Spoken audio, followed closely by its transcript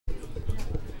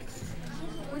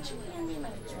don't you hand me my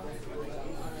job?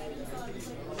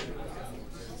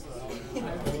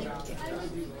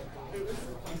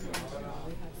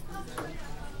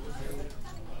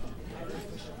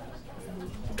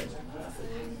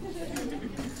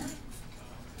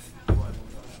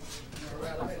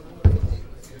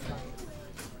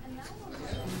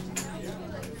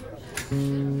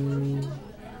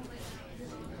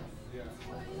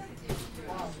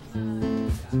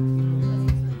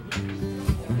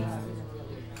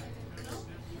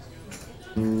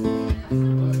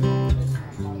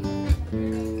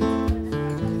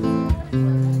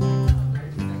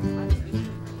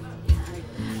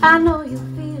 I know you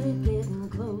feel it getting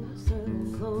closer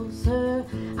and closer.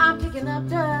 I'm picking up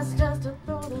dust just to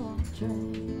throw it on the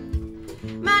train.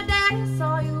 My daddy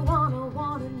saw you on a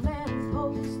wanted man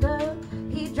poster.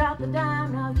 He dropped the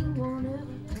dime, now you won't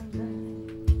ever come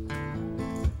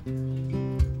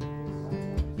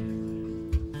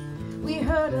back. We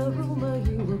heard a rumor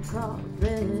you were caught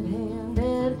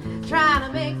red-handed, trying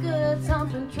to make good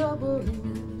something troubling.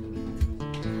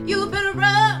 You've been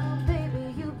rough,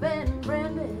 baby, you've been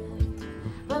branded,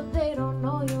 but they don't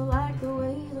know you like the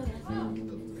way that I do.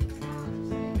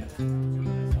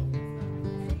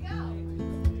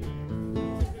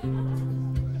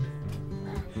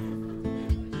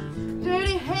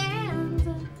 Dirty hands, a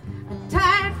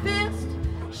tight fist,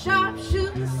 sharp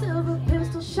shooting silver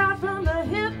pistol shot from the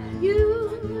hip.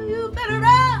 You better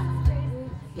run, baby,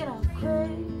 get out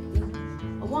quick.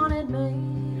 I wanted me.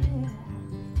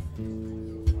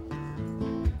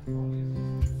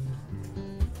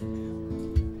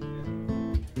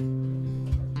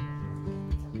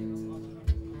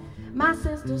 My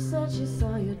sister said she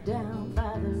saw you down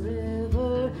by the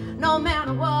river. No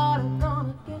matter what, I'm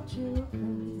gonna get you.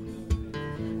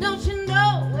 Don't you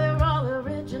know we're all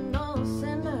original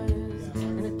sinners,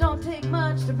 and it don't take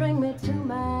much to bring me to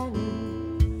my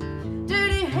knees.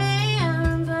 Dirty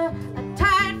hands, a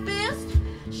tight fist,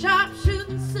 sharp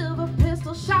shooting silver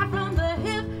pistol shot from the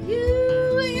hip.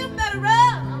 You better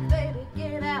run, baby,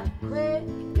 get out quick.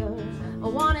 You're a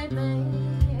wanted man.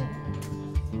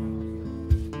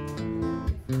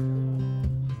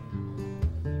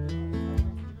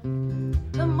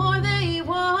 The more they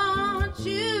want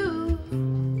you,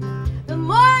 the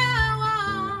more I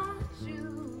want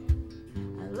you.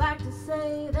 I like to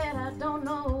say that I don't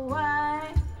know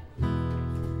why,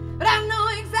 but I know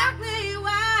exactly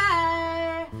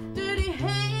why. Dirty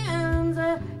hands,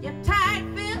 your tight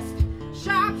fist,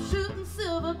 sharp shooting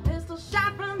silver pistol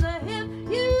shot from the hip.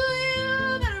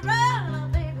 You better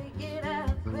run, baby, get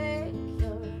out quick.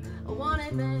 You're a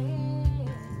wanted man.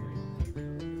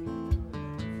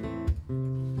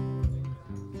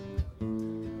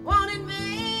 Wanted man.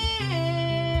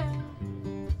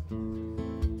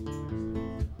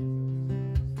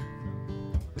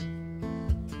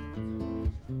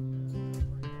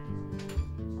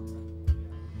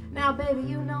 Now, baby,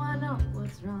 you know I know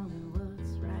what's wrong and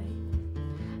what's right.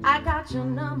 I got your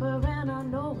number and I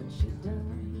know what you've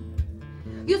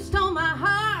done. You stole my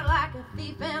heart like a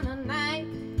thief in the night,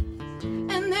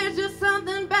 and there's just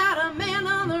something about a man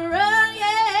on the run,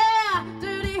 yeah.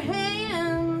 Dirty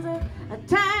hands, a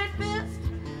tight fist,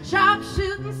 sharp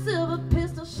shooting silver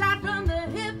pistol shot from the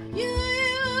hip.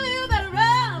 You better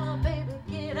run, oh baby,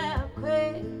 get out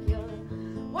quick. You're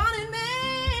wanted man.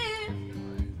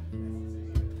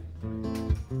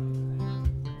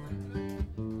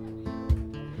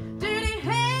 Dirty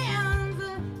hands,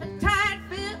 a tight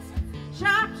fist,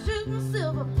 sharp shooting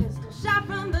silver pistol shot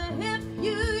from the hip.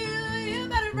 You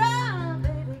better run,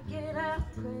 baby, get out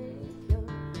quick. You're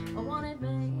a wanted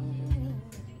man.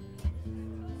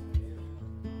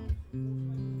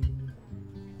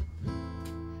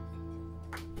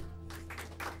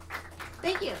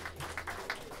 Thank you.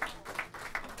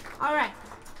 All right,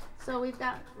 so we've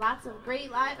got lots of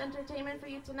great live entertainment for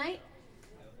you tonight.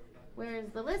 Where's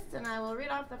the list? And I will read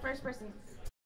off the first person.